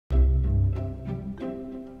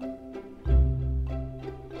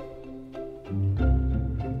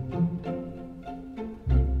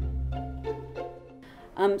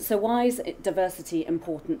So why is diversity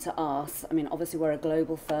important to us? I mean, obviously we're a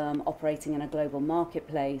global firm operating in a global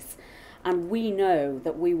marketplace, and we know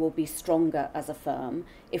that we will be stronger as a firm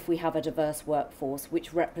if we have a diverse workforce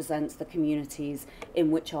which represents the communities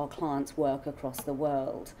in which our clients work across the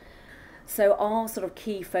world. So our sort of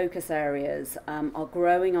key focus areas are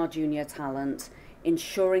growing our junior talent,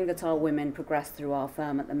 ensuring that our women progress through our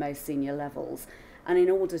firm at the most senior levels. And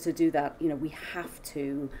in order to do that, we have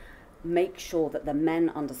to make sure that the men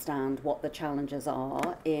understand what the challenges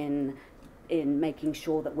are in making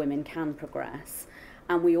sure that women can progress.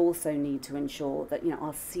 And we also need to ensure that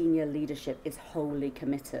our senior leadership is wholly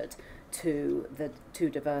committed to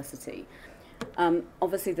diversity.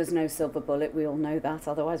 Obviously there's no silver bullet, we all know that,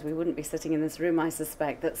 otherwise we wouldn't be sitting in this room, I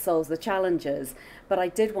suspect, that solves the challenges. But I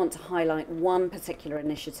did want to highlight one particular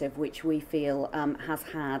initiative which we feel has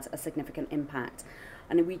had a significant impact.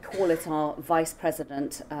 And we call it our Vice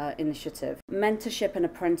President initiative. Mentorship and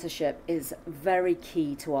apprenticeship is very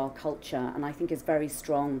key to our culture, and I think is very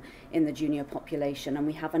strong in the junior population. And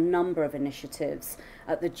we have a number of initiatives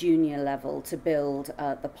at the junior level to build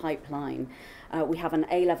the pipeline. We have an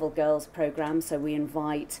A-level girls program, so we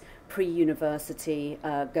invite pre-university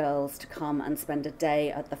girls to come and spend a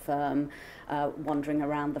day at the firm, wandering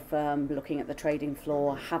around the firm, looking at the trading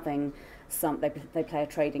floor, having they play a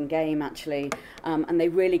trading game actually, and they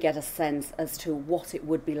really get a sense as to what it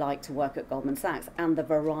would be like to work at Goldman Sachs and the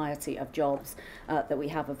variety of jobs that we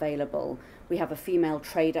have available. We have a female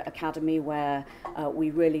trader academy where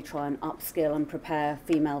we really try and upskill and prepare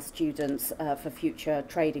female students for future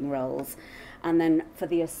trading roles. And then for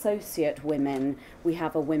the associate women, we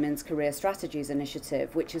have a Women's Career Strategies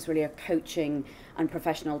initiative, which is really a coaching and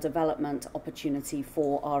professional development opportunity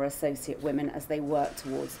for our associate women as they work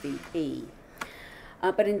towards VP.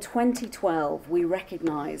 But in 2012, we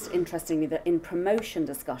recognised, interestingly, that in promotion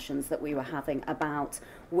discussions that we were having about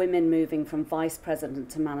women moving from vice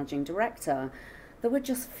president to managing director, there were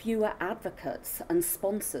just fewer advocates and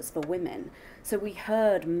sponsors for women. So we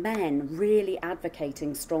heard men really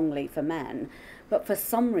advocating strongly for men, but for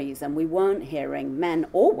some reason we weren't hearing men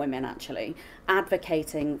or women actually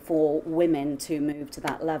advocating for women to move to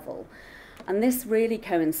that level. And this really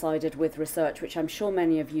coincided with research, which I'm sure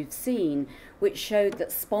many of you've seen, which showed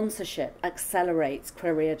that sponsorship accelerates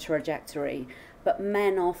career trajectory, but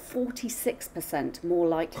men are 46% more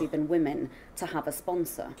likely than women to have a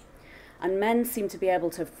sponsor. And men seem to be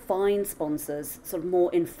able to find sponsors sort of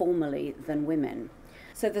more informally than women.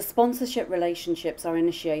 So the sponsorship relationships are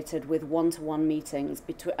initiated with one-to-one meetings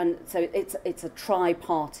between, and so it's a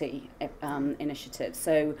tri-party initiative.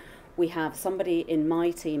 So we have somebody in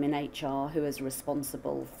my team in HR who is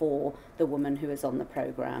responsible for the woman who is on the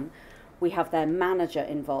program. We have their manager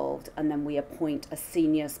involved, and then we appoint a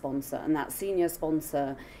senior sponsor, and that senior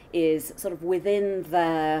sponsor is sort of within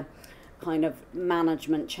their kind of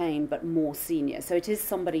management chain, but more senior. So it is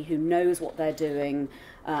somebody who knows what they're doing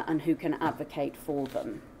and who can advocate for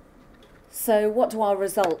them. So what do our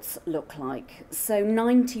results look like? So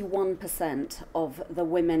 91% of the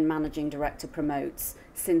women managing director promotes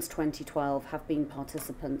since 2012 have been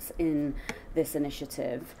participants in this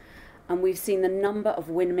initiative. And we've seen the number of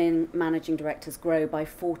women managing directors grow by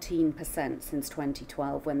 14% since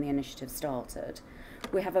 2012 when the initiative started.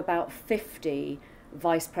 We have about 50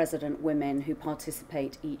 vice president women who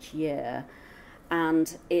participate each year,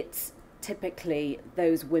 and it's typically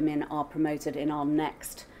those women are promoted in our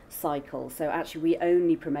next cycle. So actually we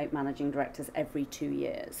only promote managing directors every 2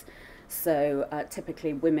 years. So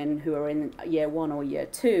typically women who are in year 1 or year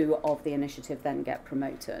 2 of the initiative then get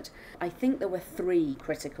promoted. I think there were 3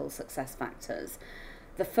 critical success factors.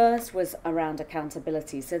 The first was around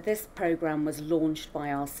accountability. So this program was launched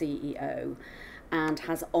by our CEO and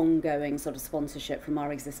has ongoing sort of sponsorship from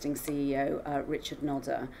our existing CEO, Richard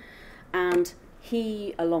Nodder. And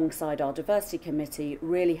he, alongside our diversity committee,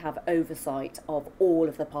 really have oversight of all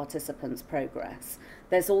of the participants' progress.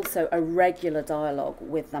 There's also a regular dialogue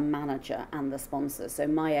with the manager and the sponsors. So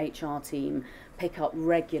my HR team pick up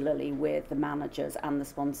regularly with the managers and the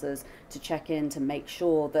sponsors to check in to make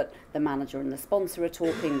sure that the manager and the sponsor are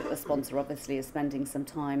talking, that the sponsor obviously is spending some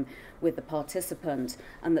time with the participant,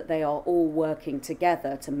 and that they are all working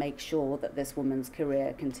together to make sure that this woman's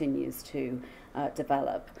career continues to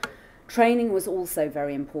develop. Training was also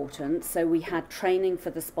very important, so we had training for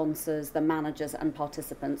the sponsors, the managers and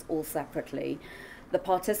participants all separately. The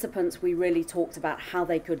participants, we really talked about how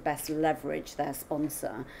they could best leverage their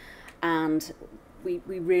sponsor, and we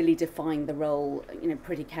really defined the role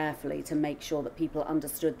pretty carefully to make sure that people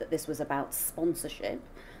understood that this was about sponsorship,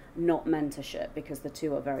 not mentorship, because the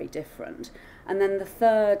two are very different. And then the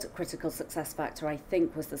third critical success factor, I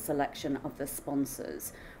think, was the selection of the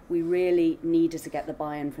sponsors. We really needed to get the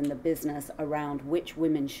buy-in from the business around which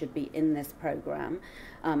women should be in this program,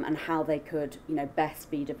 and how they could,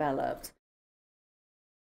 best be developed.